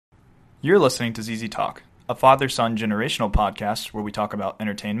You're listening to ZZ Talk, a father-son generational podcast where we talk about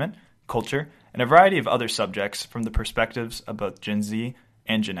entertainment, culture, and a variety of other subjects from the perspectives of both Gen Z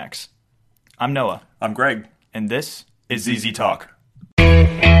and Gen X. I'm Noah. I'm Greg. And this is ZZ Talk.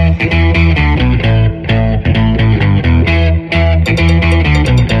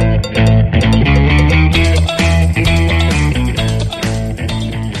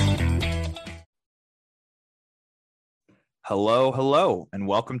 Hello, and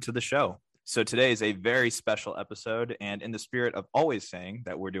welcome to the show. So today is a very special episode, and in the spirit of always saying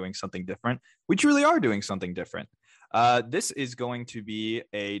that we're doing something different, we truly are doing something different. This is going to be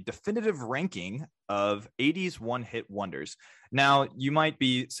a definitive ranking of 80s one-hit wonders. Now, you might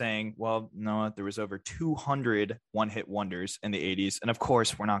be saying, well, no, there was over 200 one-hit wonders in the 80s, and of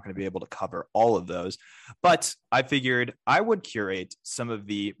course, we're not going to be able to cover all of those, but I figured I would curate some of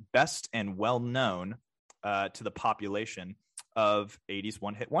the best and well-known to the population of 80s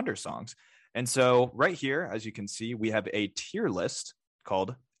one-hit wonder songs. And so right here, as you can see, we have a tier list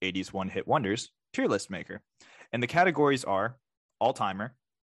called 80s one-hit wonders tier list maker. And the categories are all-timer,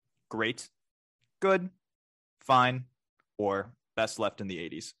 great, good, fine, or best left in the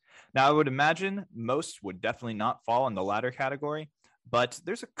 80s. Now, I would imagine most would definitely not fall in the latter category, but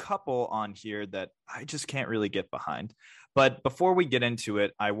there's a couple on here that I just can't really get behind. But before we get into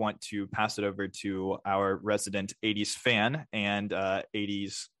it, I want to pass it over to our resident 80s fan and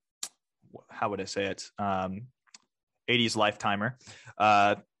 80s, how would I say it? 80s lifetimer.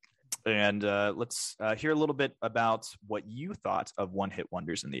 And let's hear a little bit about what you thought of one-hit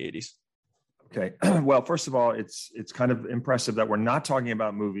wonders in the 80s. Okay. Well, first of all, it's kind of impressive that we're not talking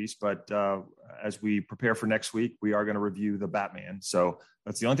about movies, but as we prepare for next week, we are going to review The Batman. So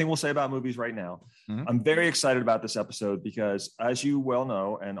that's the only thing we'll say about movies right now. Mm-hmm. I'm very excited about this episode because, as you well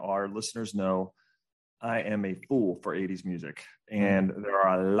know, and our listeners know, I am a fool for 80s music. And there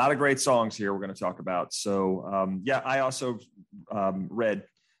are a lot of great songs here we're going to talk about. So, I also read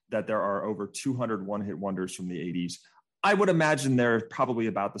that there are over 200 one-hit wonders from the 80s. I would imagine they're probably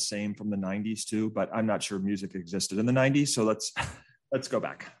about the same from the 90s too, but I'm not sure music existed in the 90s. So let's go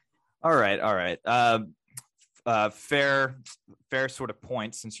back. All right. Fair sort of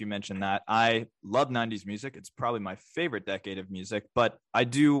point, since you mentioned that. I love 90s music. It's probably my favorite decade of music, but I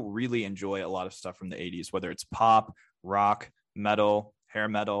do really enjoy a lot of stuff from the 80s, whether it's pop, rock, metal, hair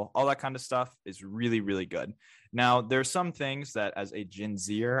metal, all that kind of stuff is really, really good. Now, there's some things that as a Gen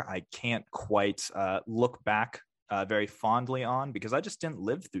Zer, I can't quite look back very fondly on because I just didn't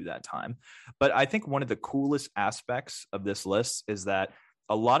live through that time. But I think one of the coolest aspects of this list is that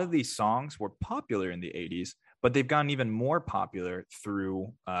a lot of these songs were popular in the 80s, but they've gotten even more popular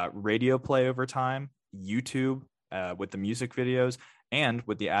through radio play over time, YouTube with the music videos, and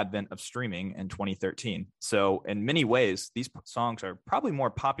with the advent of streaming in 2013. So in many ways, these songs are probably more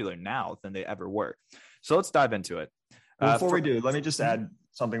popular now than they ever were. So let's dive into it. Before we do, let me just add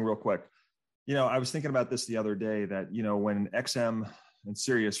something real quick. I was thinking about this the other day that, when XM and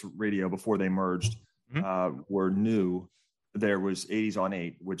Sirius Radio, before they merged, were new, there was 80s on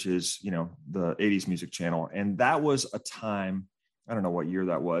 8, which is, the 80s music channel. And that was a time, I don't know what year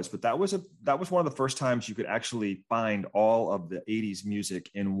that was, but that was one of the first times you could actually find all of the 80s music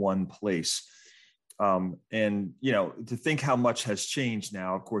in one place. And, to think how much has changed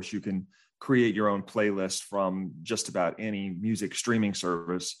now, of course, you can create your own playlist from just about any music streaming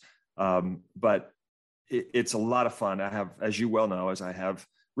service. But it's a lot of fun. I have, as you well know, as I have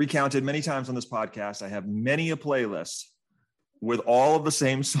recounted many times on this podcast, I have many a playlist with all of the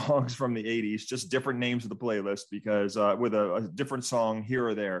same songs from the 80s, just different names of the playlist because with a different song here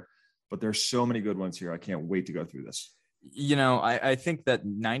or there. But there's so many good ones here. I can't wait to go through this. I think that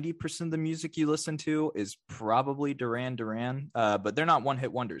 90% of the music you listen to is probably Duran Duran, but they're not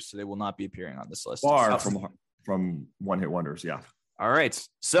one-hit wonders, so they will not be appearing on this list. Far from one-hit wonders, yeah. All right,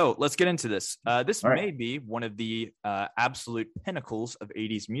 so let's get into this. This may be one of the absolute pinnacles of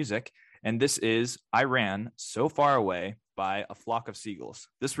 80s music, and this is I Ran So Far Away by A Flock of Seagulls.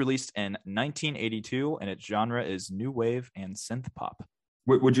 This released in 1982, and its genre is new wave and synth pop.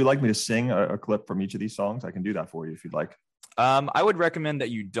 Would you like me to sing a clip from each of these songs? I can do that for you if you'd like. I would recommend that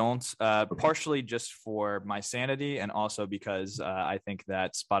you don't, partially just for my sanity and also because I think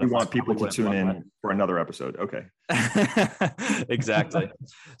that Spotify... You want people to tune in for another episode. Okay. Exactly.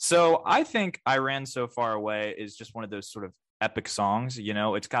 So I think I Ran So Far Away is just one of those sort of epic songs.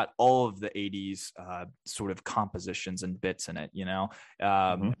 It's got all of the 80s sort of compositions and bits in it,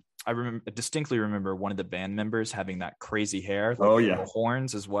 I distinctly remember one of the band members having that crazy hair,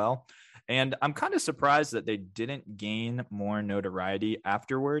 horns as well. And I'm kind of surprised that they didn't gain more notoriety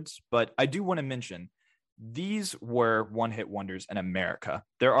afterwards. But I do want to mention these were one-hit wonders in America.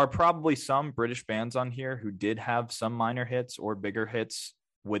 There are probably some British bands on here who did have some minor hits or bigger hits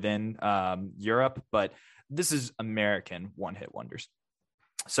within Europe, but this is American one-hit wonders.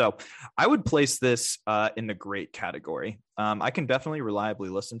 So I would place this in the great category. I can definitely reliably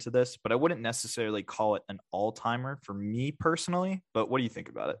listen to this, but I wouldn't necessarily call it an all-timer for me personally. But what do you think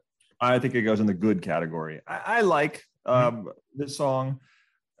about it? I think it goes in the good category. I like this song,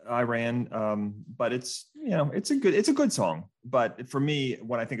 Iran, but it's a good song. But for me,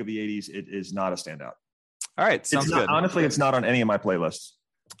 when I think of the 80s, it is not a standout. All right, sounds good. Honestly, it's not on any of my playlists.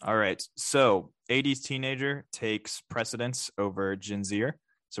 All right, so 80s Teenager takes precedence over Ginzier.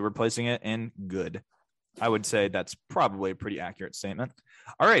 So we're placing it in good. I would say that's probably a pretty accurate statement.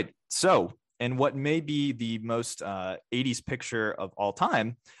 All right. So, in what may be the most 80s picture of all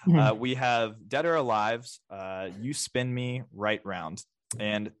time, we have Dead or Alive's You Spin Me Right Round.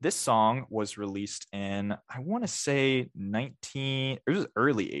 And this song was released in, I want to say it was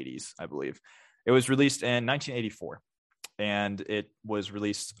early 80s, I believe. It was released in 1984. And it was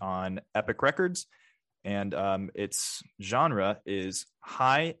released on Epic Records. And its genre is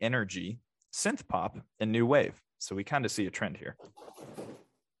high energy synth pop and new wave. So we kind of see a trend here.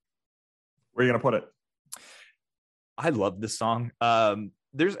 Where are you going to put it? I love this song.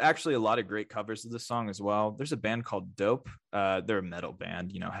 There's actually a lot of great covers of this song as well. There's a band called Dope. They're a metal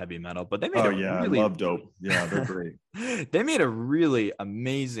band, heavy metal, but they made I love Dope. Yeah, they're great. They made a really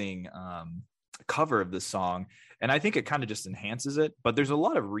amazing cover of this song. And I think it kind of just enhances it. But there's a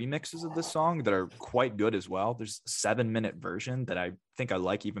lot of remixes of this song that are quite good as well. There's a 7-minute version that I think I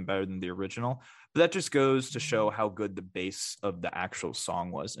like even better than the original. But that just goes to show how good the base of the actual song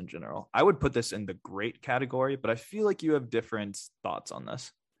was in general. I would put this in the great category, but I feel like you have different thoughts on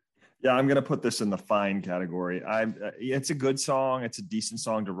this. Yeah, I'm going to put this in the fine category. It's a good song. It's a decent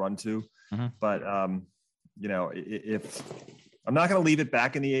song to run to. Mm-hmm. But, if I'm not going to leave it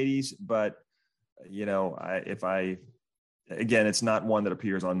back in the 80s, but it's not one that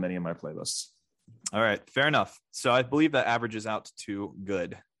appears on many of my playlists. All right, fair enough. So I believe that averages out to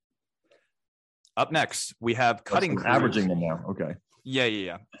good. Up next, we have Cutting Cruise. Averaging them now. Okay.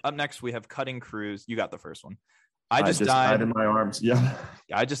 Yeah. Up next, we have Cutting Cruise. You got the first one. I just died in my arms. Yeah.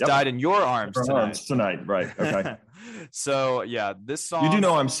 I just died in your arms tonight. Right. Okay. So yeah, this song. You do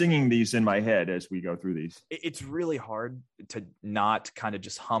know I'm singing these in my head as we go through these. It's really hard to not kind of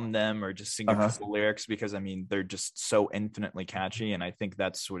just hum them or just sing the lyrics because they're just so infinitely catchy, and I think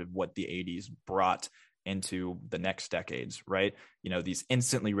that's sort of what the 80s brought into the next decades, right? These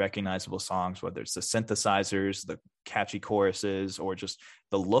instantly recognizable songs, whether it's the synthesizers, the catchy choruses, or just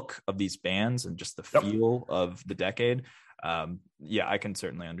the look of these bands and just the feel of the decade. I can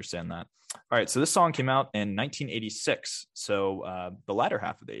certainly understand that. All right, so this song came out in 1986, so the latter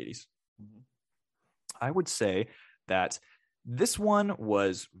half of the 80s. I would say that this one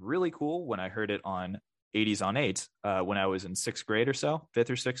was really cool when I heard it on 80s on 8 when I was in 6th grade or so,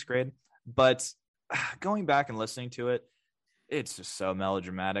 5th or 6th grade. But going back and listening to it, it's just so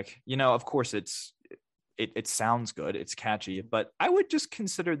melodramatic. Of course, it sounds good, it's catchy, but I would just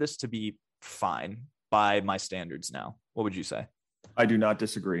consider this to be fine by my standards now. What would you say? I do not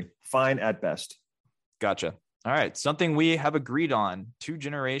disagree. Fine at best. Gotcha. All right. Something we have agreed on. 2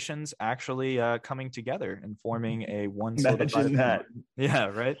 generations actually coming together and forming a one. Imagine that. Yeah,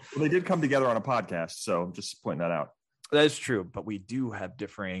 right. Well, they did come together on a podcast, so I'm just pointing that out. That is true, but we do have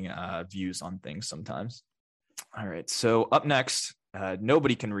differing views on things sometimes. All right. So up next,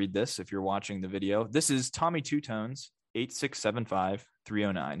 nobody can read this if you're watching the video. This is Tommy Two Tones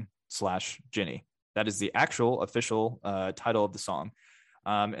 8675309/Ginny. That is the actual official title of the song.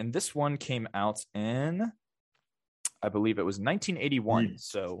 And this one came out in, I believe it was 1981.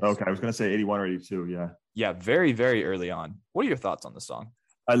 So okay, I was going to say 81 or 82. Yeah. Yeah, very, very early on. What are your thoughts on the song?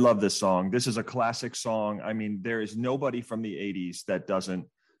 I love this song. This is a classic song. There is nobody from the 80s that doesn't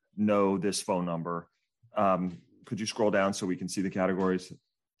know this phone number. Could you scroll down so we can see the categories?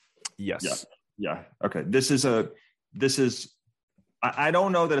 Yes. Yeah. Okay. This is I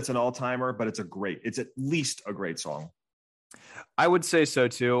don't know that it's an all-timer, but it's at least a great song. I would say so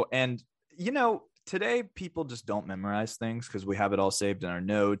too. And, today people just don't memorize things because we have it all saved in our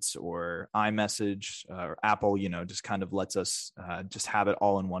notes or iMessage or Apple, just kind of lets us just have it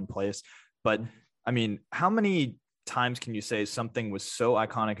all in one place. But how many times can you say something was so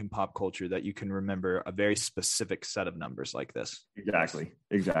iconic in pop culture that you can remember a very specific set of numbers like this? Exactly.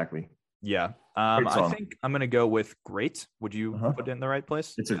 Yeah. I think I'm going to go with great. Would you put it in the right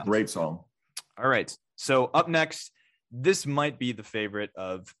place? It's a great song. All right. So up next, this might be the favorite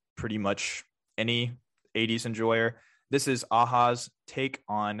of pretty much any 80s enjoyer. This is Aha's Take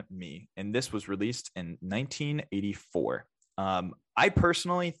On Me, and this was released in 1984. I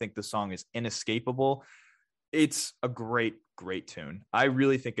personally think the song is inescapable. It's a great tune. I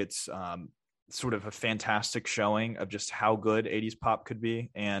really think it's sort of a fantastic showing of just how good 80s pop could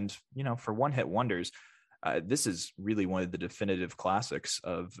be. And, for one-hit wonders, this is really one of the definitive classics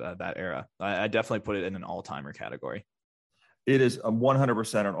of that era. I definitely put it in an all-timer category. It is a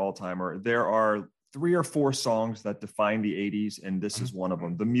 100% an all-timer. There are 3 or 4 songs that define the 80s, and this is one of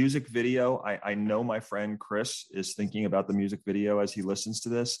them. The music video, I know my friend Chris is thinking about the music video as he listens to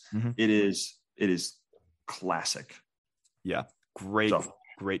this. Mm-hmm. It is classic. Yeah, great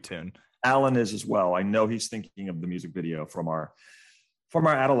tune. Alan is as well. I know he's thinking of the music video from our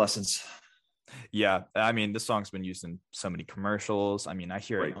adolescence. Yeah, I mean, this song's been used in so many commercials. I mean, I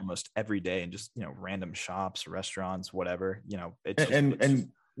hear it almost every day in just random shops, restaurants, whatever. And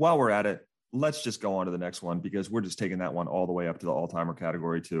while we're at it, let's just go on to the next one, because we're just taking that one all the way up to the all-timer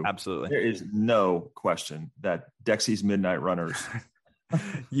category too. Absolutely, there is no question that Dexy's Midnight Runners.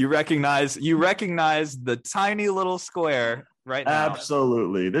 You recognize the tiny little square right now.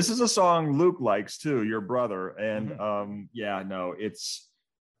 Absolutely. This is a song Luke likes too, your brother. And it's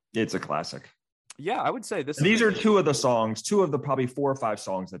a classic. Yeah, I would say these are two of the probably 4 or 5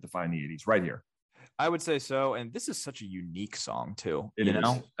 songs that define the 80s right here. I would say so. And this is such a unique song too.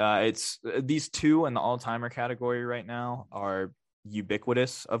 It's these two in the all-timer category right now are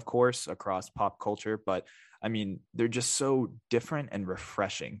ubiquitous, of course, across pop culture, but I mean, they're just so different and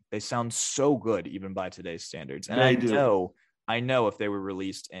refreshing. They sound so good even by today's standards. And I know if they were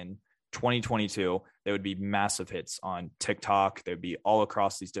released in 2022, they would be massive hits on TikTok. They'd be all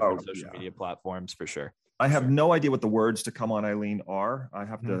across these different social media platforms for sure. I have no idea what the words to Come On Eileen are. I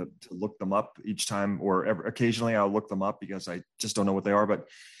have to look them up each time, or occasionally I'll look them up because I just don't know what they are, but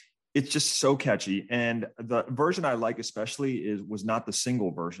it's just so catchy. And the version I like especially was not the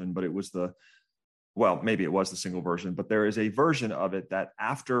single version, but it was maybe it was the single version, but there is a version of it that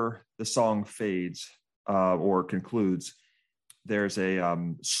after the song fades or concludes, there's a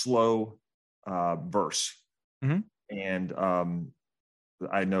slow verse. Mm-hmm. And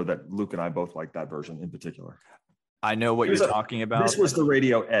I know that Luke and I both like that version in particular. I know what you're talking about. This was the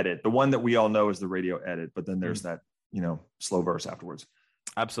radio edit. The one that we all know is the radio edit, but then there's that, slow verse afterwards.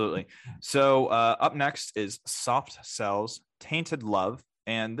 Absolutely. So up next is Soft Cell's Tainted Love.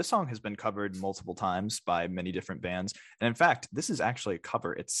 And this song has been covered multiple times by many different bands. And in fact, this is actually a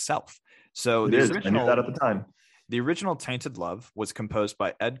cover itself. So I knew that at the time. The original Tainted Love was composed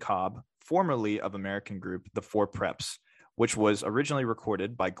by Ed Cobb, formerly of American group The Four Preps, which was originally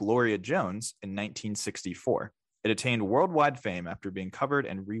recorded by Gloria Jones in 1964. It attained worldwide fame after being covered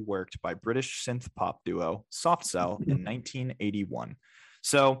and reworked by British synth pop duo Soft Cell in 1981.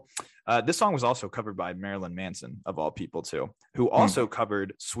 So this song was also covered by Marilyn Manson, of all people, too, who also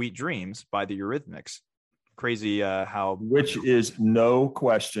covered Sweet Dreams by the Eurythmics. Crazy how... Which is no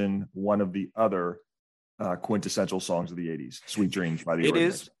question one of the other quintessential songs of the 80s, Sweet Dreams by the Eurythmics. It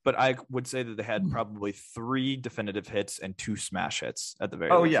is, but I would say that they had probably 3 definitive hits and 2 smash hits at the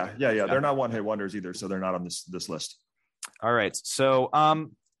very least. Yeah. They're not one-hit wonders either, so they're not on this list. All right, so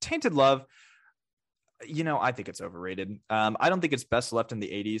Tainted Love... I think it's overrated. I don't think it's best left in the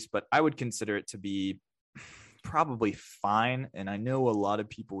 80s, but I would consider it to be probably fine. And I know a lot of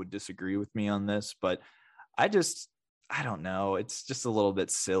people would disagree with me on this, but I don't know. It's just a little bit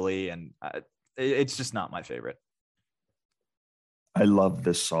silly, and it's just not my favorite. I love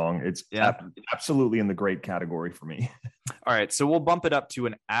this song. It's absolutely in the great category for me. All right, so we'll bump it up to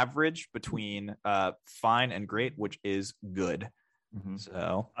an average between fine and great, which is good. Mm-hmm.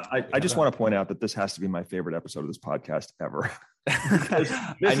 So I just want to point out that this has to be my favorite episode of this podcast ever.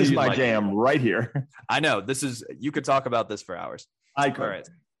 this is my jam right here. I know you could talk about this for hours. I could. All right.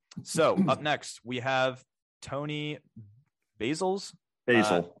 So up next we have Tony Basil.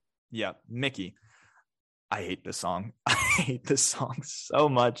 Mickey. I hate this song. I hate this song so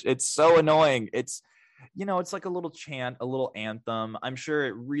much. It's so annoying. It's like a little chant, a little anthem. I'm sure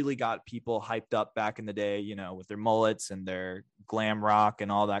it really got people hyped up back in the day, with their mullets and their glam rock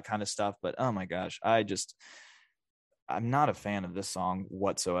and all that kind of stuff. But oh my gosh, I'm not a fan of this song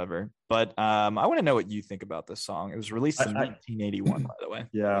whatsoever. But I want to know what you think about this song. It was released in 1981, by the way.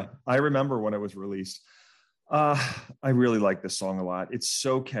 Yeah, I remember when it was released. I really like this song a lot. It's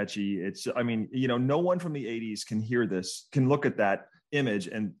so catchy. No one from the 80s can look at that image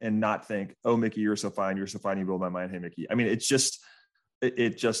and not think, oh, Mickey, you're so fine, you blow my mind, hey Mickey. I mean, it just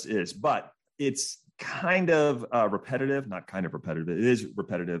is, but it's kind of repetitive. Not kind of repetitive, it is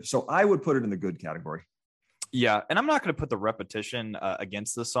repetitive. So I would put it in the good category. Yeah, and I'm not going to put the repetition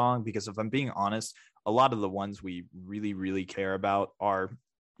against the song, because if I'm being honest, a lot of the ones we really, really care about are,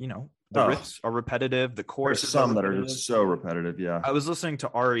 the riffs are repetitive, the choruses There's some are that are repetitive. just so repetitive. Yeah. I was listening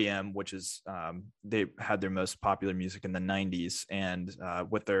to REM, which is they had their most popular music in the 90s, and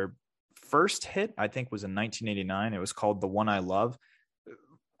with their first hit, I think was in 1989. It was called "The One I Love."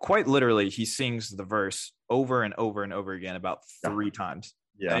 Quite literally, he sings the verse over and over and over again about 3 times.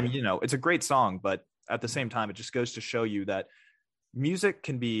 Yeah. I mean, it's a great song, but at the same time, it just goes to show you that music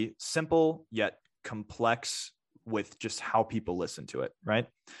can be simple yet complex with just how people listen to it, right?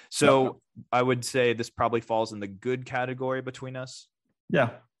 So I would say this probably falls in the good category between us.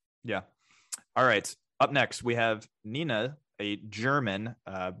 Yeah. All right. Up next, we have Nina, a German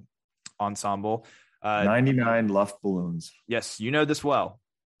ensemble. 99 Luftballons. Yes, you know this well.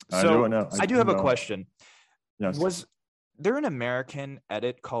 So I do have a question. Yes. Was there an American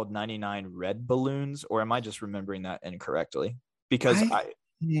edit called 99 Red Balloons, or am I just remembering that incorrectly? Because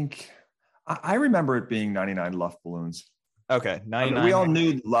I remember it being 99 Luftballons. Okay, 99. I mean, we all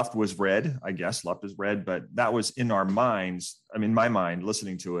knew Luft was red. I guess Luft is red, but that was in our minds. I mean, my mind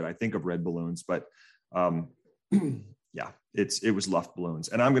listening to it, I think of red balloons, but yeah, it was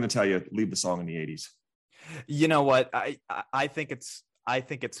Luftballons. And I'm going to tell you, leave the song in the 80s. You know what? I think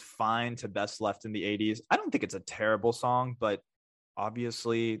it's fine to best left in the 80s. I don't think it's a terrible song, but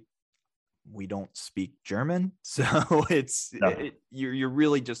obviously we don't speak German, so you're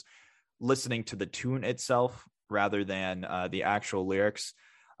really just listening to the tune itself rather than the actual lyrics.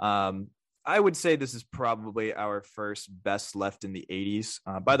 I would say this is probably our first best left in the 80s.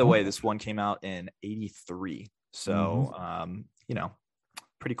 By the way, this one came out in 83. So,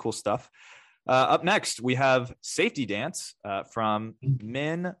 pretty cool stuff. Up next, we have Safety Dance from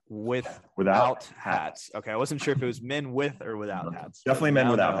Men Without Hats. Okay, I wasn't sure if it was men with or without hats. Definitely men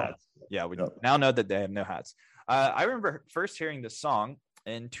without hats. Yeah, we now know that they have no hats. I remember first hearing this song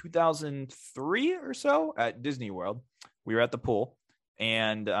in 2003 or so at Disney World. We were at the pool,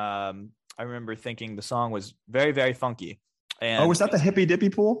 and I remember thinking the song was very, very funky. And was that the Hippy Dippy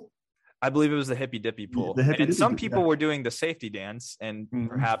pool? I believe it was the Hippy Dippy pool. And some people were doing the safety dance, and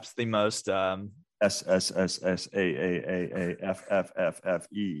perhaps the most S S S S A A A A F F F F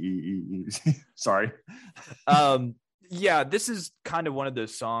E E E. Sorry. Yeah, this is kind of one of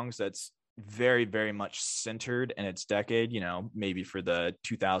those songs that's very, very much centered in its decade. Maybe for the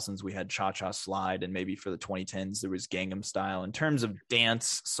 2000s we had Cha Cha Slide, and maybe for the 2010s there was Gangnam Style. In terms of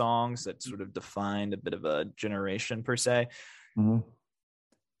dance songs that sort of defined a bit of a generation per se.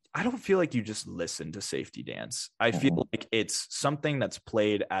 I don't feel like you just listen to Safety Dance. I feel like it's something that's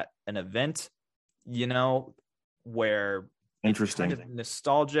played at an event, where interesting, it's kind of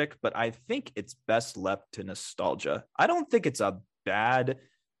nostalgic, but I think it's best left to nostalgia. I don't think it's a bad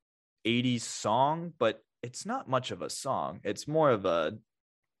 80s song, but it's not much of a song. It's more of a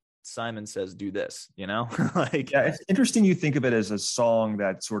Simon Says do this, it's interesting you think of it as a song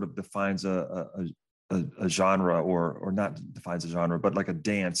that sort of defines a genre, or not defines a genre, but like a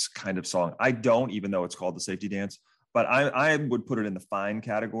dance kind of song. I don't, even though it's called the Safety Dance, but I would put it in the fine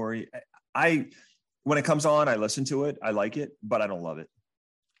category. When it comes on, I listen to it. I like it, but I don't love it.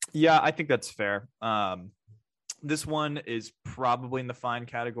 Yeah, I think that's fair. This one is probably in the fine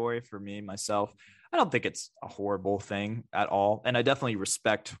category for me, myself. I don't think it's a horrible thing at all. And I definitely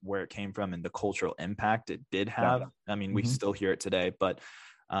respect where it came from and the cultural impact it did have. I mean, we still hear it today, but,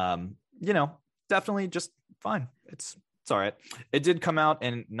 definitely just fine. It's all right. It did come out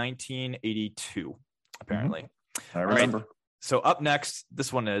in 1982, apparently. I remember. Right. So up next,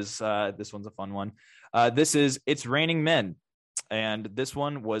 this one's a fun one. This is It's Raining Men. And this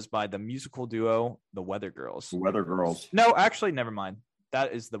one was by the musical duo, The Weather Girls. The Weather Girls. No, actually, never mind.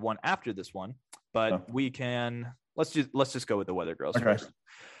 That is the one after this one. But let's just go with The Weather Girls. Okay.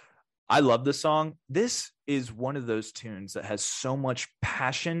 I love this song. This is one of those tunes that has so much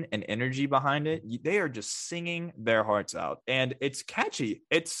passion and energy behind it. They are just singing their hearts out, and it's catchy.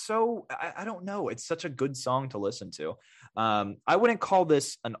 It's so, I don't know. It's such a good song to listen to. I wouldn't call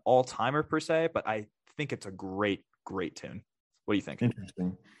this an all-timer per se, but I think it's a great, great tune. What do you think?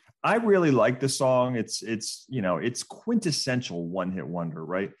 Interesting. I really like the song. It's quintessential one-hit wonder,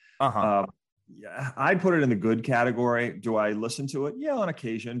 right? Yeah, I'd put it in the good category. Do I listen to it? Yeah, on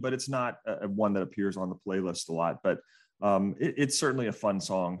occasion, but it's not one that appears on the playlist a lot. But it's certainly a fun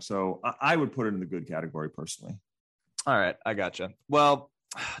song. So I would put it in the good category personally. All right, I gotcha. Well,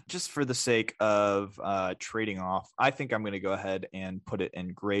 just for the sake of trading off, I think I'm going to go ahead and put it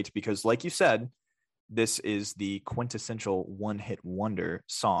in great, because like you said, this is the quintessential one-hit wonder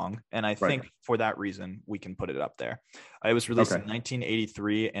song, and I think for that reason we can put it up there. It was released in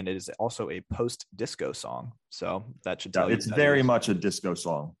 1983, and it is also a post-disco song, so that should tell you. It's very much a disco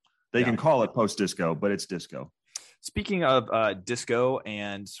song. They can call it post-disco, but it's disco. Speaking of disco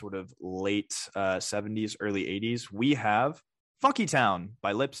and sort of late 70s, early 80s, we have Funky Town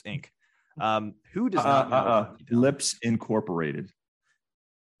by Lips Inc. Who does not know Lips Incorporated?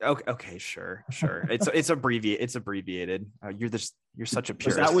 Okay, sure. It's abbreviated. You're such a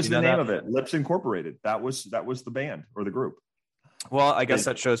purist. That was the name of it. Lips Incorporated. That was the band or the group. Well, I guess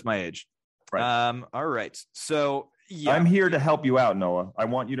that shows my age. Right. All right. So yeah, I'm here to help you out, Noah. I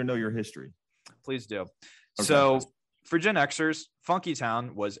want you to know your history. Please do. Okay. So for Gen Xers, Funky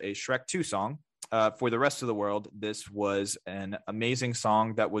Town was a Shrek 2 song. For the rest of the world, this was an amazing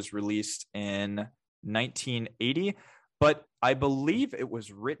song that was released in 1980. But I believe it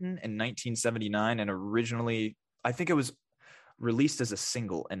was written in 1979 and originally, I think it was released as a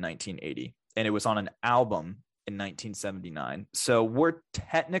single in 1980. And it was on an album in 1979. So we're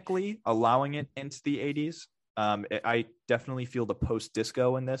technically allowing it into the 80s. I definitely feel the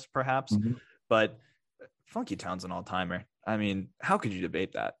post-disco in this, perhaps. But Funky Town's an all-timer. I mean, how could you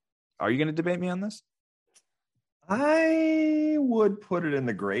debate that? Are you going to debate me on this? I would put it in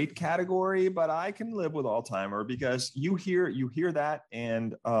the great category, but I can live with all-timer because you hear that,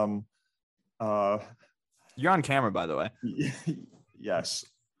 and you're on camera, by the way. Yes.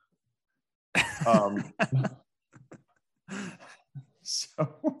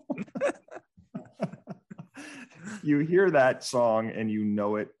 So you hear that song and you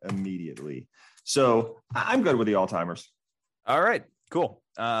know it immediately. So I'm good with the all-timers. All right, cool.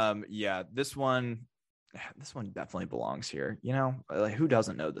 Yeah, this one definitely belongs here. You know, like, who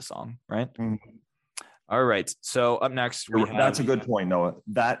doesn't know the song, right? All right. So up next, that's a good point, Noah.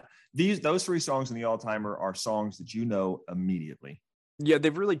 Those three songs in the all-timer are songs that you know immediately. Yeah,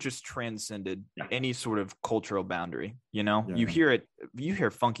 they've really just transcended any sort of cultural boundary. You know, you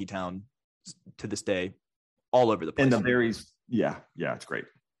hear Funky Town to this day all over the place. It's great.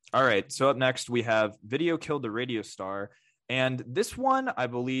 All right. So up next, we have Video Killed the Radio Star. And this one, I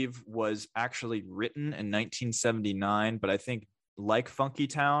believe, was actually written in 1979, but I think, like Funky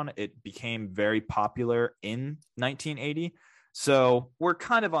Town, it became very popular in 1980. So we're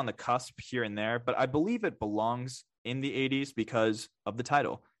kind of on the cusp here and there, but I believe it belongs in the 80s because of the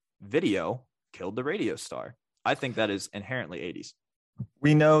title. Video Killed the Radio Star. I think that is inherently 80s.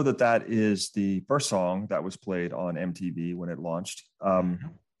 We know that is the first song that was played on MTV when it launched.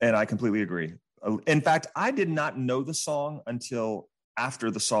 And I completely agree. In fact, I did not know the song until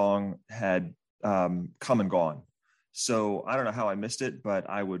after the song had come and gone. So I don't know how I missed it, but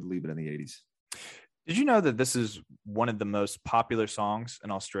I would leave it in the 80s. Did you know that this is one of the most popular songs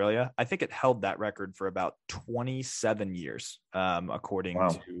in Australia? I think it held that record for about 27 years, according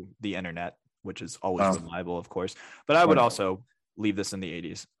to the internet, which is always reliable, of course. But I would also leave this in the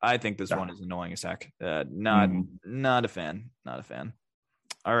 80s. I think this one is annoying as heck. Not a fan. Not a fan.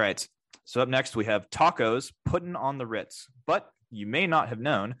 All right. So up next, we have Tacos, Puttin' on the Ritz. But you may not have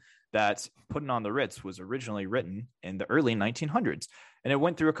known that Puttin' on the Ritz was originally written in the early 1900s. And it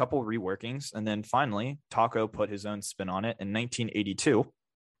went through a couple of reworkings. And then finally, Taco put his own spin on it in 1982.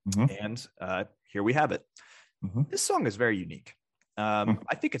 And here we have it. This song is very unique.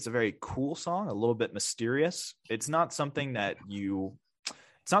 I think it's a very cool song, a little bit mysterious. It's not something that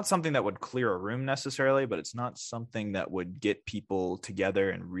would clear a room necessarily, but it's not something that would get people together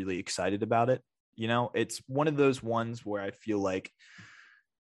and really excited about it. You know, it's one of those ones where I feel like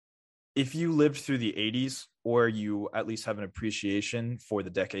if you lived through the 80s or you at least have an appreciation for the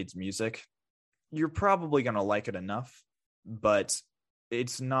decade's music, you're probably going to like it enough, but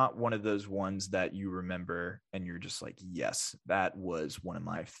it's not one of those ones that you remember and you're just like, yes, that was one of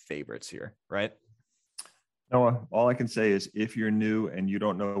my favorites here, right? Noah, all I can say is if you're new and you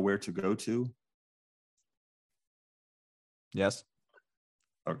don't know where to go to. Yes.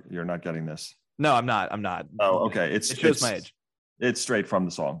 Oh, you're not getting this. No, I'm not. Oh, okay. It shows my age. It's straight from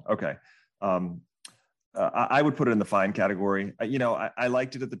the song. Okay. I would put it in the fine category. I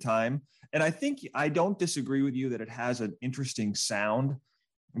liked it at the time. And I think I don't disagree with you that it has an interesting sound,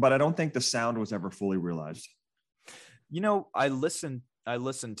 but I don't think the sound was ever fully realized. You know, I listened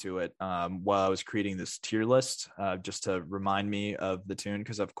to it while I was creating this tier list just to remind me of the tune,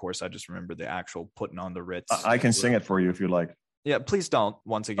 because of course I just remember the actual Puttin' on the Ritz. I can sing it for you if you like. Yeah, please don't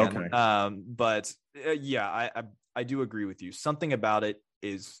once again. Okay. But I do agree with you. Something about it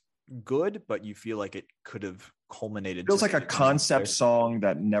is good, but you feel like it could have culminated. It feels like a concept song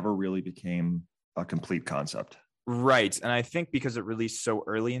that never really became a complete concept. Right. And I think because it released so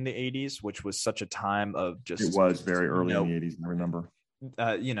early in the 80s, which was such a time of just, It was very early in the 80s, I remember.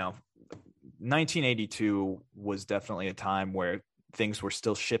 1982 was definitely a time where things were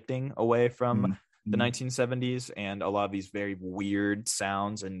still shifting away from the 1970s, and a lot of these very weird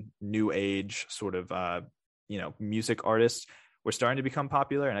sounds and new age sort of, music artists were starting to become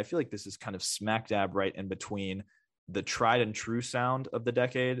popular. And I feel like this is kind of smack dab right in between the tried and true sound of the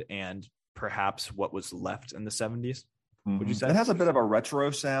decade and perhaps what was left in the 70s. Would you say it has a bit of a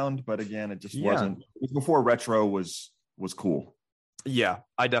retro sound, but again, it just wasn't. It was before retro was cool. Yeah,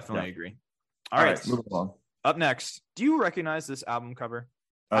 I definitely agree. All right, moving along. Up next, do you recognize this album cover?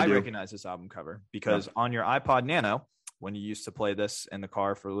 I recognize this album cover because on your iPod Nano, when you used to play this in the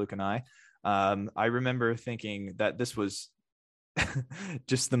car for Luke and I remember thinking that this was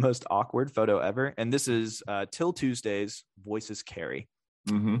just the most awkward photo ever. And this is Till Tuesday's Voices Carry.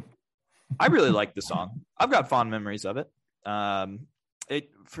 I really like the song. I've got fond memories of it.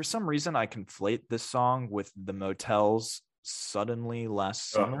 For some reason, I conflate this song with the Motels' Suddenly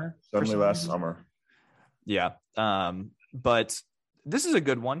Last Summer. Yeah. But this is a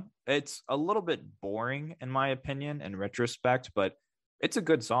good one. It's a little bit boring in my opinion in retrospect, but it's a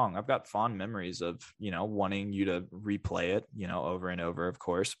good song. I've got fond memories of, wanting you to replay it, over and over, of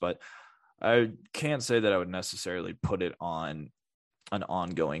course, but I can't say that I would necessarily put it on an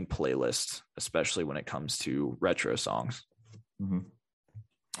ongoing playlist, especially when it comes to retro songs.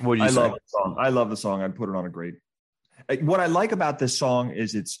 What do you say? Love the song. I love the song. I'd put it on a great. What I like about this song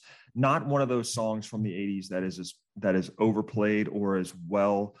is it's not one of those songs from the 80s that is overplayed or as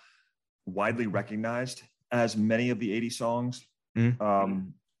widely recognized as many of the 80s songs.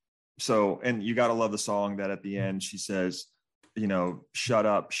 So, and you got to love the song that at the end she says, shut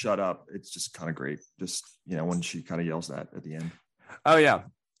up. It's just kind of great. Just, when she kind of yells that at the end. Oh yeah.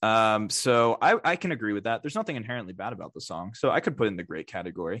 So I can agree with that. There's nothing inherently bad about the song. So I could put it in the great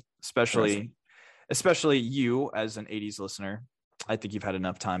category, especially you as an 80s listener. I think you've had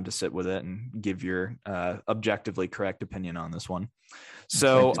enough time to sit with it and give your objectively correct opinion on this one.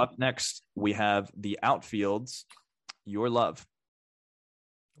 So up next, we have the Outfields, Your Love.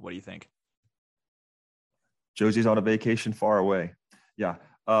 What do you think? Josie's on a vacation far away. Yeah.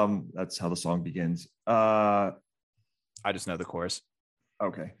 That's how the song begins. I just know the chorus.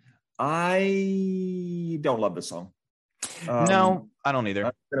 Okay. I don't love this song. No, I don't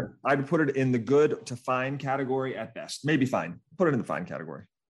either. I'd put it in the good to fine category at best. Maybe fine. Put it in the fine category.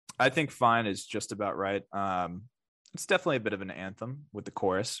 I think fine is just about right. It's definitely a bit of an anthem with the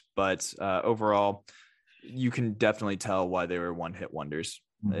chorus, but overall, you can definitely tell why they were one-hit wonders.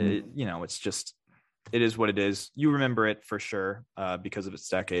 It's just, it is what it is. You remember it for sure because of its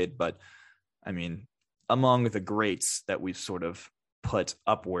decade, but I mean, among the greats that we've sort of put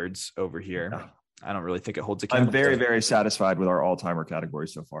upwards over here, I don't really think it holds a candle. I'm very, very satisfied with our all-timer category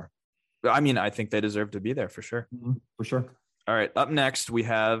so far. I mean, I think they deserve to be there for sure. For sure. All right. Up next, we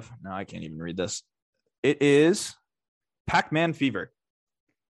have, no, I can't even read this. It is Pac-Man Fever.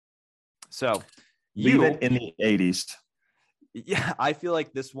 So leave it in the 80s. Yeah, I feel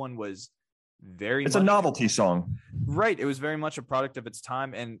like this one was it's a novelty song. Right. It was very much a product of its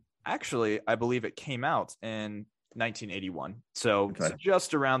time. And actually, I believe it came out in 1981. So it's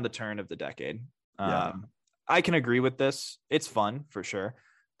just around the turn of the decade. I can agree with this. It's fun for sure.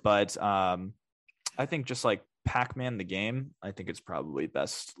 But I think just like Pac-Man the game, I think it's probably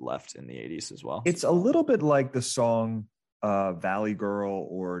best left in the 80s as well. It's a little bit like the song Valley Girl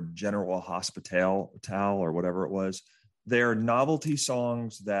or General Hospital or whatever it was. They're novelty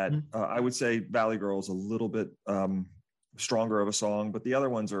songs that I would say Valley Girl is a little bit stronger of a song, but the other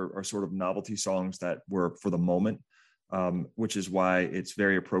ones are sort of novelty songs that were for the moment, which is why it's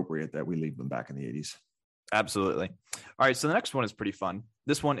very appropriate that we leave them back in the 80s. Absolutely. All right. So the next one is pretty fun.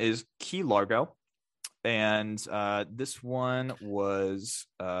 This one is Key Largo. And this one was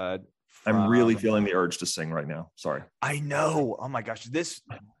I'm really feeling the urge to sing right now. Sorry. I know. Oh my gosh. This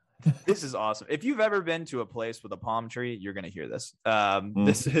is awesome. If you've ever been to a place with a palm tree, you're going to hear this.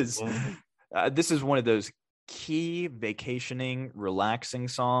 This is one of those key vacationing, relaxing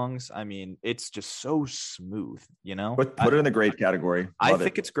songs. I mean, it's just so smooth, But put it in the great category. I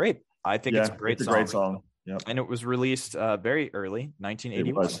think it's great. I think it's a great song. It's a great song. Yep. And it was released very early,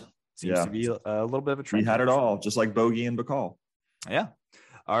 1981. Seems to be a little bit of a trend. We had it all, just like Bogey and Bacall. Yeah.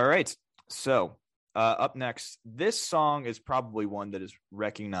 All right. So up next, this song is probably one that is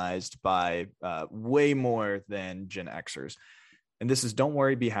recognized by way more than Gen Xers. And this is Don't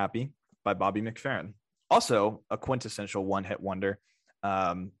Worry, Be Happy by Bobby McFerrin. Also a quintessential one-hit wonder.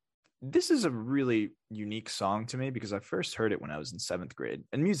 This is a really unique song to me because I first heard it when I was in 7th grade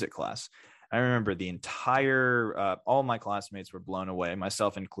in music class. I remember the entire, all my classmates were blown away,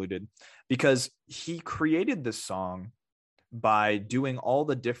 myself included, because he created this song by doing all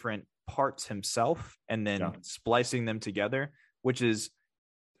the different parts himself and then splicing them together, which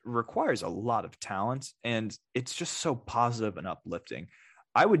requires a lot of talent, and it's just so positive and uplifting.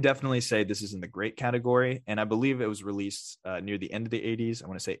 I would definitely say this is in the great category, and I believe it was released near the end of the 80s. I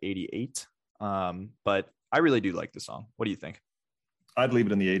want to say 88, but I really do like the song. What do you think? I'd leave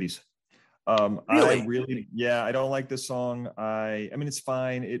it in the 80s. Really? I don't like this song. I mean, it's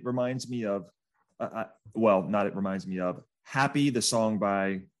fine. It reminds me of, it reminds me of Happy, the song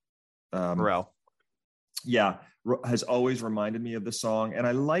by Pharrell. Yeah, has always reminded me of the song. And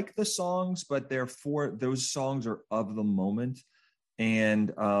I like the songs, but those songs are of the moment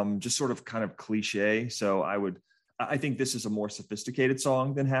and just sort of kind of cliche. So I think this is a more sophisticated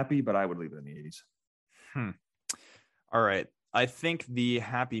song than Happy, but I would leave it in the 80s. All right. I think the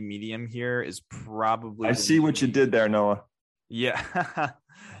happy medium here is probably. I see what you did there, Noah. Yeah,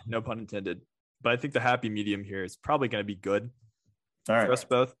 no pun intended. But I think the happy medium here is probably going to be good. All right. For us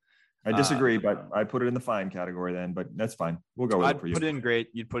both. I disagree, but I put it in the fine category then, but that's fine. We'll go with it for you. I'd put it in great.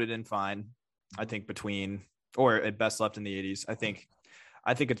 You'd put it in fine. I think between or at best left in the 80s. I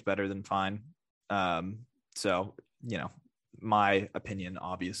think it's better than fine. So, my opinion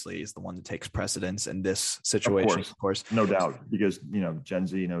obviously is the one that takes precedence in this situation, of course. No doubt, because Gen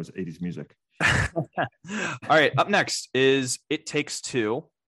Z knows 80s music. All right, up next is It Takes Two.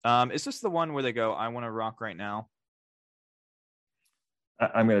 Is this the one where they go, I want to rock right now?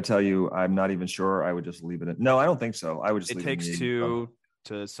 I'm going to tell you, I'm not even sure. I would just leave it in. No, I don't think so. I would just leave it in. It Takes Two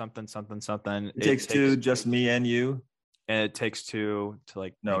to something. It takes two, just me and you. And It Takes Two to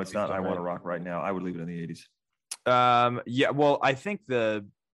like. No, it's not. I want to rock right now. I would leave it in the 80s. Yeah, well, I think the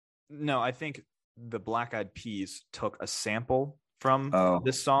Black Eyed Peas took a sample from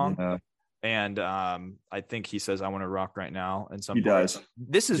this song, and I think he says, "I want to rock right now." And he does.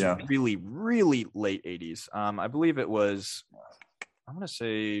 This is really, really late 80s. I believe it was, I want to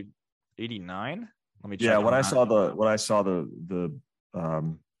say 89. Let me check. Yeah, when I saw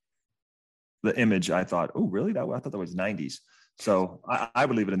the image, I thought, oh, really? I thought that was 90s. So I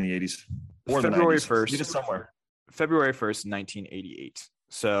would leave it in the 80s or February the 90s. 1st, leave it somewhere. February 1st, 1988.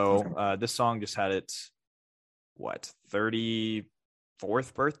 So this song just had its 34th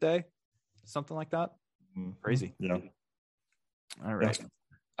birthday, something like that. Crazy. Yeah. All right. Yeah.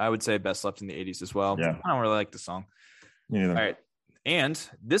 I would say best left in the 80s as well. Yeah. I don't really like the song. Me neither. All right. And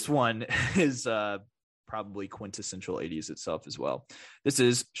this one is probably quintessential 80s itself as well. This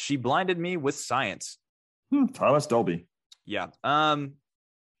is She Blinded Me with Science. Thomas Dolby. Yeah.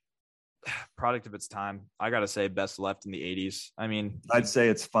 Product of its time. I gotta say, best left in the 80s. I mean, I'd say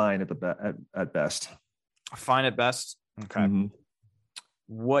it's fine at best. Fine at best. Okay. Mm-hmm.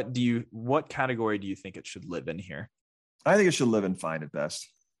 What category do you think it should live in here? I think it should live in fine at best.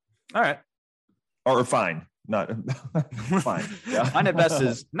 All right. Or fine. Not fine. Yeah. Fine at best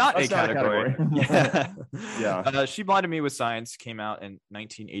is not a category. Yeah. She Blinded Me with Science came out in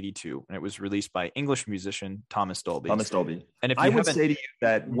 1982, and it was released by English musician Thomas Dolby. And if I would say to you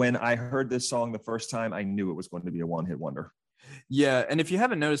that when I heard this song the first time, I knew it was going to be a one-hit wonder. Yeah, and if you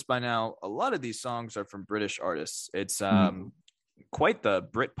haven't noticed by now, a lot of these songs are from British artists. It's quite the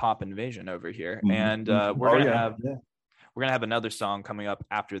Britpop invasion over here, and we're gonna have another song coming up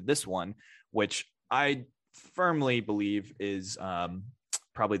after this one, which I firmly believe is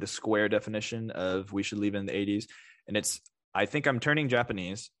probably the square definition of We Should Leave in the 80s, and it's I Think I'm Turning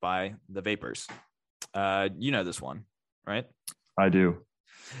Japanese by The Vapors. You know this one, right? I do.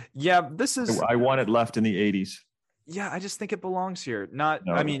 Yeah, this is I want it left in the 80s. Yeah, I just think it belongs here. Not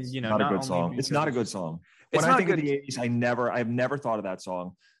a good song. It's not a good song. When I think of the 80s, I've never thought of that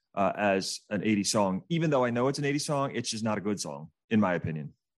song as an 80s song. Even though I know it's an 80s song, it's just not a good song, in my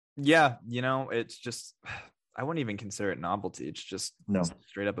opinion. Yeah, it's just, I wouldn't even consider it novelty. It's just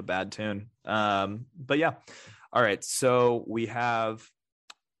straight up a bad tune. But yeah. All right. So we have,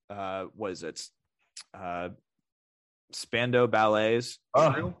 what is it? Spandau Ballets.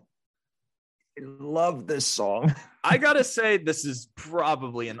 I love this song. I gotta say, this is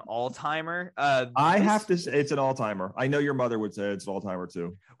probably an all-timer. I have to say it's an all-timer. I know your mother would say it's an all-timer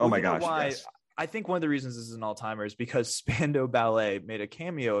too. Oh my gosh. Why? Yes. I think one of the reasons this is an all-timer is because Spandau Ballet made a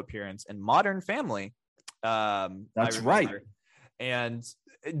cameo appearance in Modern Family. That's right. And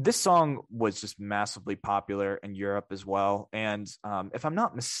this song was just massively popular in Europe as well. And if I'm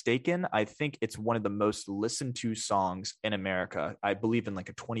not mistaken, I think it's one of the most listened to songs in America. I believe in like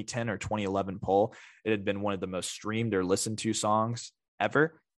a 2010 or 2011 poll, it had been one of the most streamed or listened to songs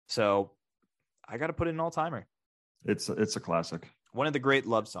ever. So I got to put it in all-timer. It's a classic. One of the great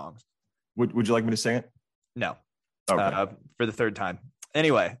love songs. Would you like me to sing it? No. Okay. For the third time.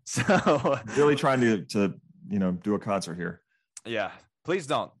 Anyway, so really trying to do a concert here. Yeah. Please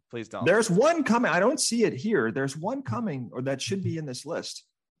don't. There's one coming. I don't see it here. There's one coming, or that should be in this list,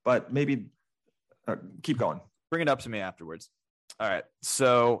 but maybe keep going. Bring it up to me afterwards. All right.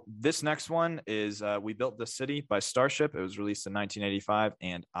 So this next one is We Built This City by Starship. It was released in 1985,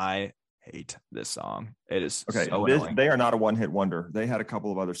 and I hate this song. It is okay. So annoying. They are not a one-hit wonder. They had a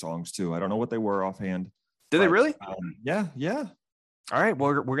couple of other songs too. I don't know what they were offhand. Did they really? Yeah. All right.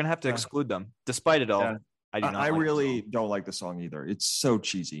 Well, we're gonna have to exclude them. Despite it all, yeah. I really don't like the song either. It's so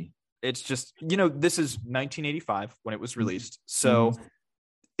cheesy. It's just, this is 1985 when it was released, so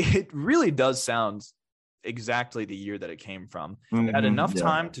it really does sound exactly the year that it came from. It had enough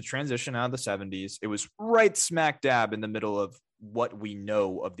time to transition out of the 70s. It was right smack dab in the middle of what we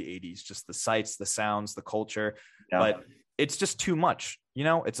know of the 80s, just the sights, the sounds, the culture. Yeah. But it's just too much.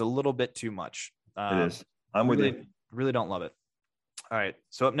 It's a little bit too much. It is. I'm with you. Really don't love it. All right.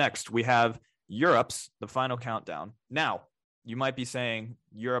 So up next, we have Europe's The Final Countdown. Now, you might be saying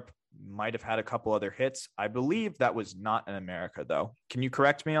Europe might have had a couple other hits. I believe that was not in America, though. Can you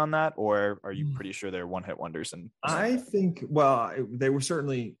correct me on that, or are you pretty sure they're one-hit wonders? I think, they were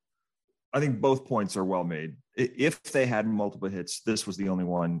certainly. I think both points are well made. If they had multiple hits, this was the only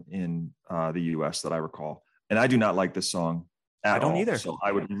one in the U.S. that I recall, and I do not like this song at all. I don't either. So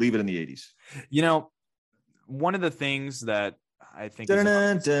I would leave it in the 80s. One of the things that I think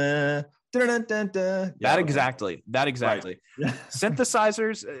that exactly. Right.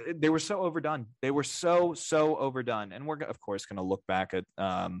 Synthesizers, they were so overdone. They were so overdone. And we're, of course, going to look back at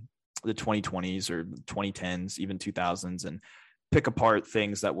the 2020s or 2010s, even 2000s, and pick apart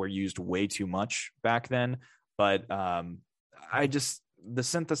things that were used way too much back then. But the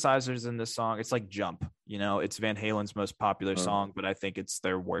synthesizers in this song, it's like Jump. It's Van Halen's most popular song, but I think it's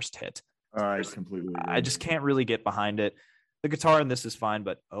their worst hit. I completely agree. I just can't really get behind it. The guitar in this is fine,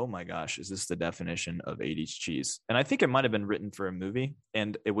 but oh my gosh, is this the definition of 80s cheese? And I think it might have been written for a movie,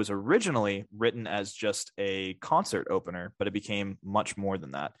 and it was originally written as just a concert opener, but it became much more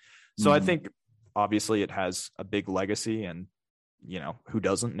than that. So I think obviously it has a big legacy, and who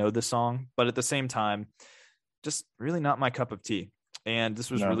doesn't know this song? But at the same time, just really not my cup of tea. And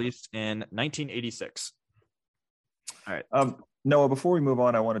this was released in 1986. All right. Noah, before we move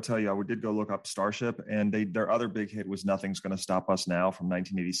on, I want to tell you, I did go look up Starship, and their other big hit was Nothing's Gonna Stop Us Now from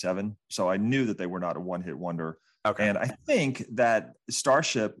 1987. So I knew that they were not a one-hit wonder. Okay. And I think that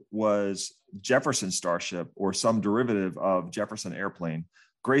Starship was Jefferson Starship, or some derivative of Jefferson Airplane.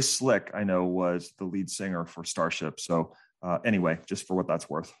 Grace Slick, I know, was the lead singer for Starship. So anyway, just for what that's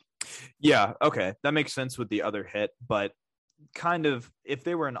worth. Yeah, okay. That makes sense with the other hit, but kind of, if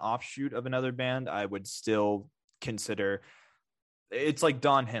they were an offshoot of another band, I would still consider. It's like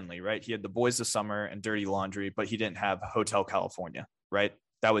Don Henley, right? He had the Boys of Summer and Dirty Laundry, but he didn't have Hotel California, right?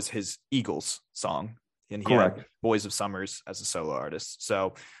 That was his Eagles song. And he had Boys of Summers as a solo artist.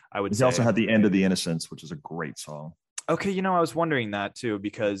 So I would say. He also had The End of the Innocents, which is a great song. Okay, I was wondering that too,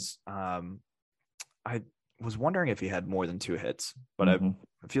 because I was wondering if he had more than two hits, but I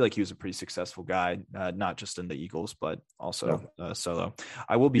feel like he was a pretty successful guy, not just in the Eagles, but also solo.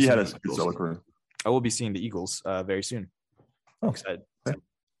 I will be. He had a good solo career. I will be seeing the Eagles very soon. Oh, excited.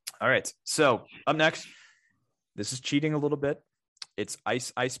 All right. So up next, this is cheating a little bit. It's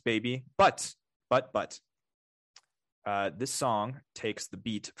Ice Ice Baby, but this song takes the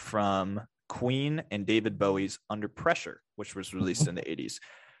beat from Queen and David Bowie's Under Pressure, which was released in the 80s.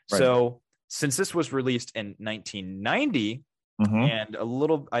 Right. So since this was released in 1990 and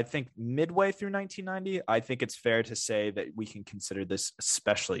I think midway through 1990, I think it's fair to say that we can consider this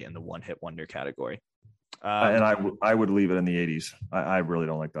especially in the one-hit wonder category. And I would leave it in the 80s. I really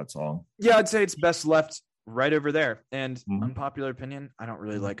don't like that song. Yeah, I'd say it's best left right over there. And unpopular opinion, I don't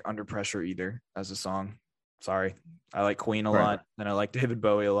really like Under Pressure either as a song. Sorry. I like Queen a lot, and I like David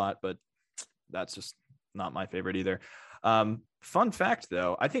Bowie a lot, but that's just not my favorite either. Fun fact,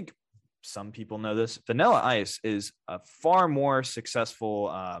 though, I think some people know this. Vanilla Ice is a far more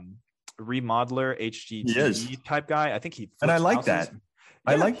successful remodeler, HGTV type guy. I think and I like houses. That.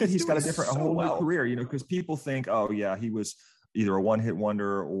 I like that he's got a whole new career, because people think, oh yeah, he was either a one-hit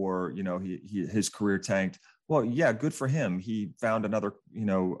wonder or, his career tanked. Well, yeah, good for him. He found another,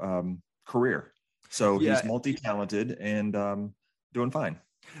 career. So he's multi-talented and doing fine.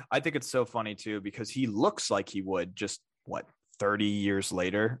 I think it's so funny too, because he looks like he would just 30 years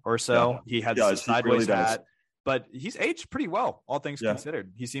later or so. He had the sideways hat. But he's aged pretty well, all things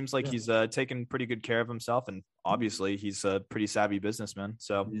considered. He seems like he's taken pretty good care of himself, and obviously he's a pretty savvy businessman.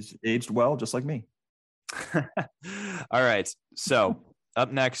 So he's aged well, just like me. All right. So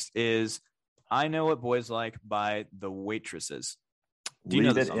up next is I Know What Boys Like by The Waitresses. Do you Leave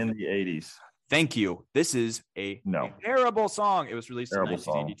know the it song? in the 80s. Thank you. This is a No. terrible song. It was released Terrible in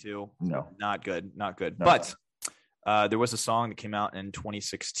 1982. No. Not good. Not good. No. But there was a song that came out in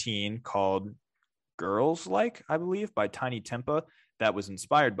 2016 called Girls Like, I believe, by Tiny Tempa that was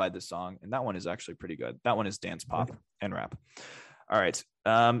inspired by this song. And that one is actually pretty good. That one is dance pop and rap. All right.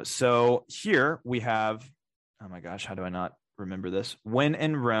 So here we have, oh my gosh, how do I not remember this? When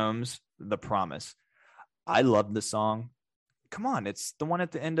in Rome's The Promise. I love this song. Come on, it's the one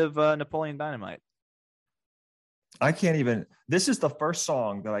at the end of Napoleon Dynamite. I can't even. This is the first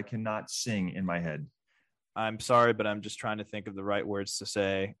song that I cannot sing in my head. I'm sorry, but I'm just trying to think of the right words to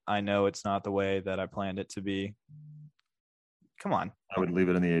say. I know it's not the way that I planned it to be. Come on. I would leave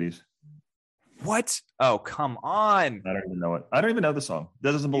it in the 80s. What? Oh, come on. I don't even know it. I don't even know the song.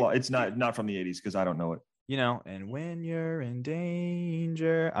 That doesn't belong. It's not from the 80s because I don't know it. You know, and when you're in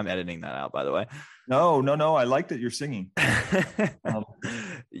danger. I'm editing that out, by the way. No. I like that you're singing.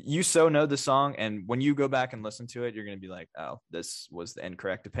 You so know the song, and when you go back and listen to it, you're going to be like, "Oh, this was the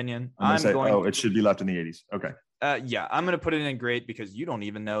incorrect opinion." It should be left in the 80s. Okay. Yeah, I'm going to put it in great because you don't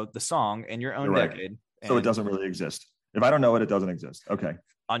even know the song in your own decade, so it doesn't really exist. If I don't know it, it doesn't exist. Okay.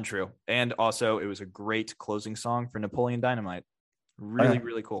 Untrue. And also, it was a great closing song for Napoleon Dynamite. Really,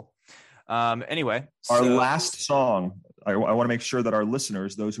 really cool. Anyway, our last song, I want to make sure that our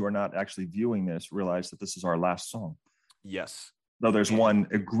listeners, those who are not actually viewing this, realize that this is our last song. Yes. Though there's one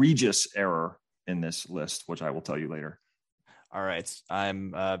egregious error in this list, which I will tell you later. All right.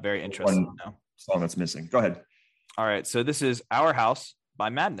 I'm very interested now. Song that's missing. Go ahead. All right. So this is Our House by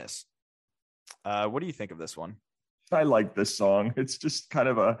Madness. What do you think of this one? I like this song. It's just kind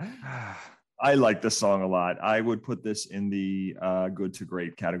of I like this song a lot. I would put this in the good to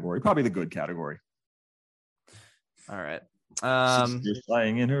great category, probably the good category. All right. She's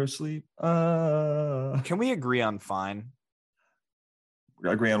lying in her sleep. Can we agree on fine?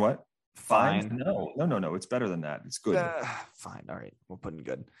 Agree on what? Fine. No. It's better than that. It's good. Fine. All right. We'll put in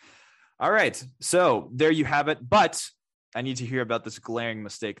good. All right. So there you have it. But I need to hear about this glaring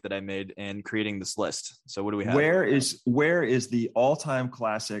mistake that I made in creating this list. So what do we have? Where is the all-time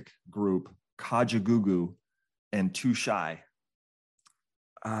classic group Kajagoogoo and Too Shy?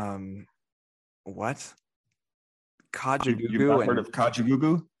 What? Kajagoogoo. You've not heard of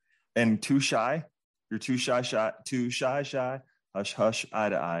Kajagoogoo and Too Shy? You're too shy, hush, hush, eye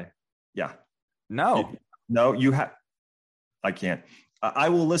to eye. Yeah. No, you have. I can't. I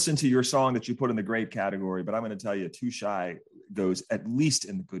will listen to your song that you put in the great category, but I'm going to tell you Too Shy goes at least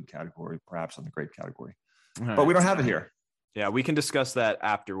in the good category, perhaps in the great category. But we don't have it here. Yeah, we can discuss that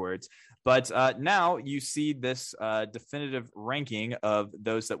afterwards. But now you see this definitive ranking of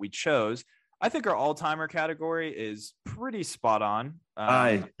those that we chose. I think our all-timer category is pretty spot on.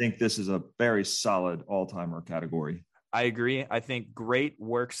 I think this is a very solid all-timer category. I agree. I think great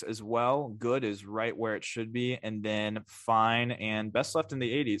works as well. Good is right where it should be. And then fine and best left in the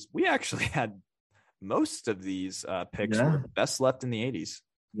 80s. We actually had most of these picks were best left in the 80s.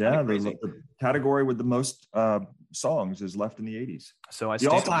 Yeah, the category with the most songs is left in the 80s. So the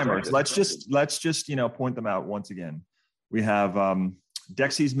all-timers. Let's just point them out once again. We have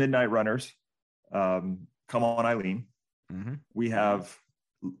Dexy's Midnight Runners, Come On Eileen. Mm-hmm. We have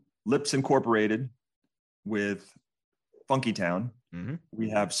Lips Incorporated with Funky Town. Mm-hmm.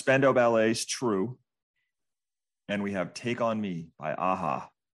 We have Spandau Ballet's True. And we have Take On Me by Aha.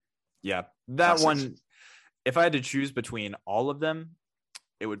 Yeah, that one, if I had to choose between all of them,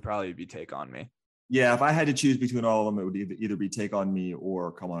 it would probably be Take On Me. Yeah, if I had to choose between all of them, it would either be Take On Me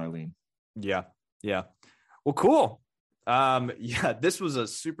or Come On Eileen. Yeah. Well, cool. This was a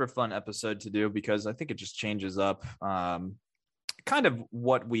super fun episode to do because I think it just changes up kind of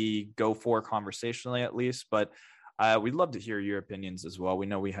what we go for conversationally, at least. But we'd love to hear your opinions as well. We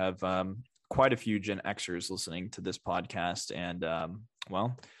know we have quite a few Gen Xers listening to this podcast. And,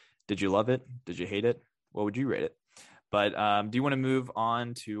 did you love it? Did you hate it? What would you rate it? But do you want to move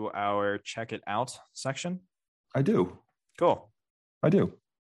on to our check it out section? I do. Cool. I do.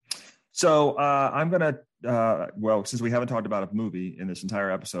 So I'm going to, since we haven't talked about a movie in this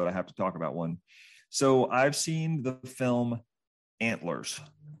entire episode, I have to talk about one. So I've seen the film Antlers.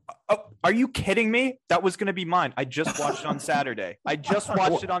 Oh, are you kidding me? That was going to be mine. I just watched it on Saturday. I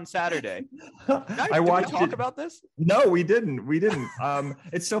watched it on Saturday. Did we talk about this? No, we didn't.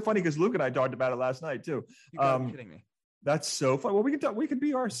 It's so funny because Luke and I talked about it last night too. You're kidding me. That's so fun. Well, we could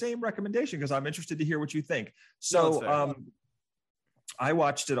be our same recommendation because I'm interested to hear what you think. So I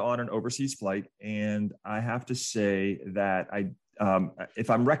watched it on an overseas flight, and I have to say that if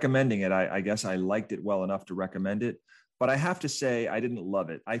I'm recommending it, I guess I liked it well enough to recommend it. but I have to say I didn't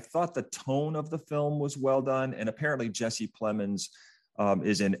love it. I thought the tone of the film was well done, and apparently Jesse Plemons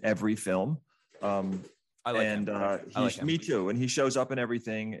is in every film. I like him. Me too. And he shows up in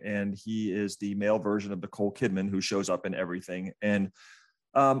everything, and he is the male version of Nicole Kidman, who shows up in everything. And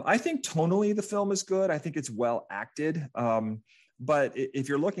I think tonally the film is good. I think it's well acted. But if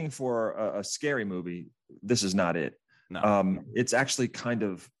you're looking for a scary movie, this is not it. No. It's actually kind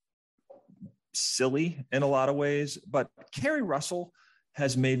of silly in a lot of ways. But Kerry Russell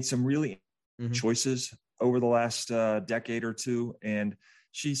has made some really choices over the last decade or two, and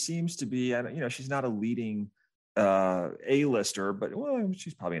she seems to be, she's not a leading A-lister, but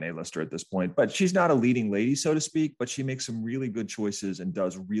she's probably an A-lister at this point, but she's not a leading lady, so to speak, but she makes some really good choices and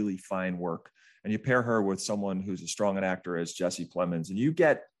does really fine work. And you pair her with someone who's as strong an actor as Jesse Plemons, and you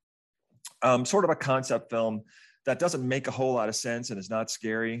get sort of a concept film that doesn't make a whole lot of sense and is not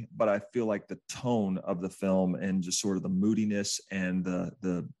scary, but I feel like the tone of the film and just sort of the moodiness and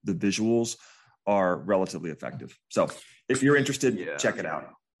the visuals are relatively effective. So if you're interested, check it out.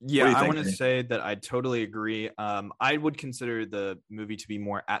 Yeah, I want to say that I totally agree. I would consider the movie to be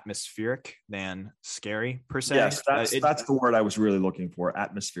more atmospheric than scary per se. Yes, that's the word I was really looking for,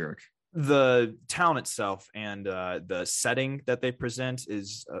 atmospheric. The town itself and the setting that they present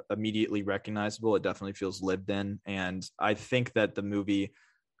is immediately recognizable. It definitely feels lived in. And I think that the movie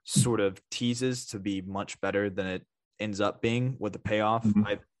sort of teases to be much better than it ends up being with the payoff.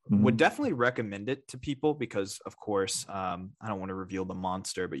 I would definitely recommend it to people because, of course, I don't want to reveal the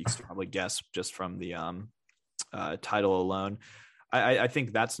monster, but you can probably guess just from the title alone. I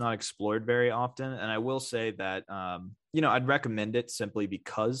think that's not explored very often. And I will say that, I'd recommend it simply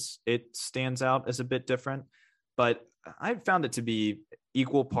because it stands out as a bit different. But I found it to be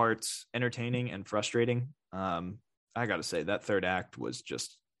equal parts entertaining and frustrating. I got to say that third act was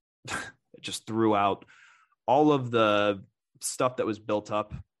just, it just threw out all of the stuff that was built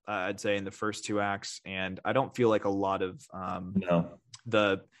up, I'd say, in the first two acts. And I don't feel like a lot of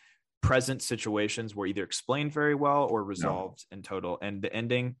the present situations were either explained very well or resolved in total. And the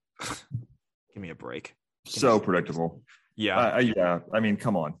ending, give me a break. So predictable. Yeah. I mean,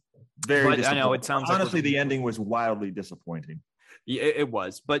 come on. I know it sounds honestly, the ending was wildly disappointing. It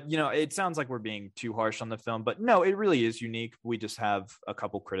was, but it sounds like we're being too harsh on the film, but no, it really is unique. We just have a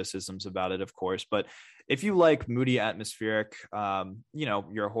couple criticisms about it, of course. But if you like moody, atmospheric,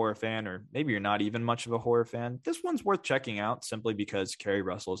 you're a horror fan, or maybe you're not even much of a horror fan, this one's worth checking out simply because Kerry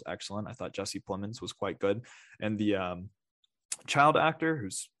Russell is excellent. I thought Jesse Plemons was quite good, and the child actor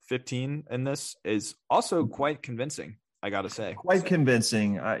who's 15 in this is also quite convincing. I gotta say, quite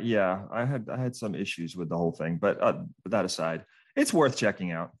convincing. I had some issues with the whole thing, but that aside, it's worth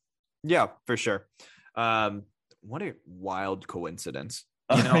checking out. Yeah, for sure. What a wild coincidence.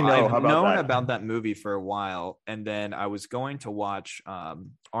 I know. I've known about that movie for a while, and then I was going to watch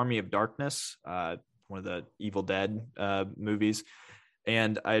Army of Darkness, one of the Evil Dead movies,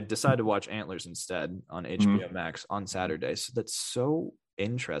 and I decided to watch Antlers instead on HBO Max on Saturday. So that's so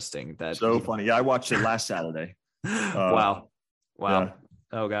interesting. Funny. Yeah, I watched it last Saturday. Wow. Yeah.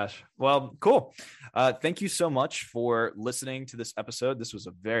 Oh gosh. Well, cool. Thank you so much for listening to this episode. This was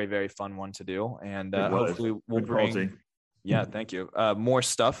a very, very fun one to do, and hopefully we'll bring. Yeah, thank you. More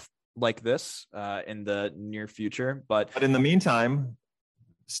stuff like this in the near future, but in the meantime,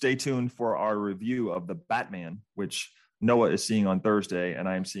 stay tuned for our review of The Batman, which Noah is seeing on Thursday and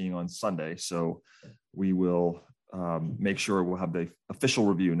I am seeing on Sunday. So we will make sure we'll have the official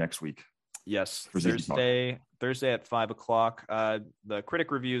review next week. Yes, Thursday at 5:00. The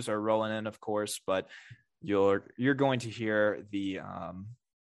critic reviews are rolling in, of course, but you're going to hear the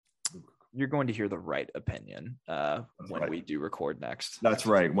right opinion when we do record next. That's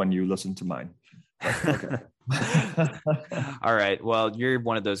right. When you listen to mine. Okay. All right. Well, you're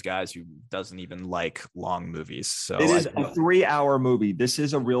one of those guys who doesn't even like long movies. So it is a 3-hour movie. This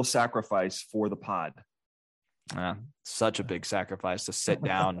is a real sacrifice for the pod. Such a big sacrifice to sit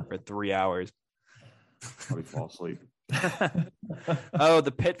down for 3 hours. Probably fall asleep. Oh,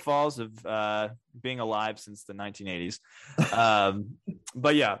 the pitfalls of being alive since the 1980s.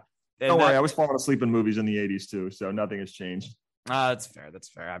 But yeah. Don't worry, I was falling asleep in movies in the 80s too, so nothing has changed. That's fair.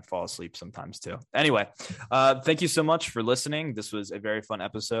 I fall asleep sometimes too. Anyway, thank you so much for listening. This was a very fun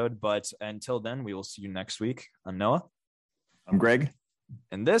episode, but until then, we will see you next week. I'm Noah. I'm Greg.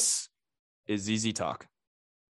 And this is ZZ Talk.